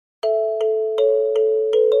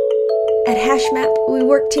At Hashmap, we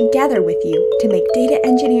work together with you to make data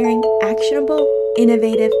engineering actionable,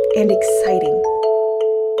 innovative, and exciting.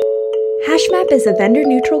 Hashmap is a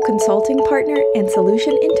vendor-neutral consulting partner and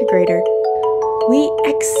solution integrator. We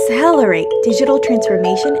accelerate digital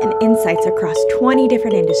transformation and insights across 20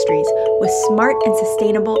 different industries with smart and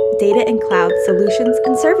sustainable data and cloud solutions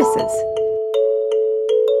and services.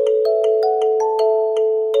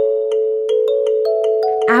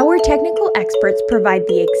 Our technical experts provide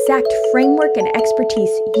the exact framework and expertise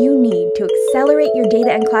you need to accelerate your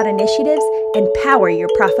data and cloud initiatives and power your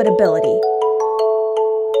profitability.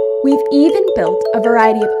 We've even built a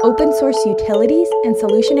variety of open source utilities and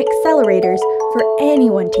solution accelerators for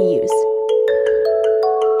anyone to use.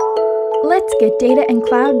 Let's get data and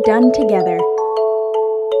cloud done together.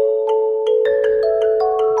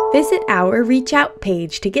 Visit our Reach Out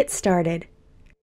page to get started.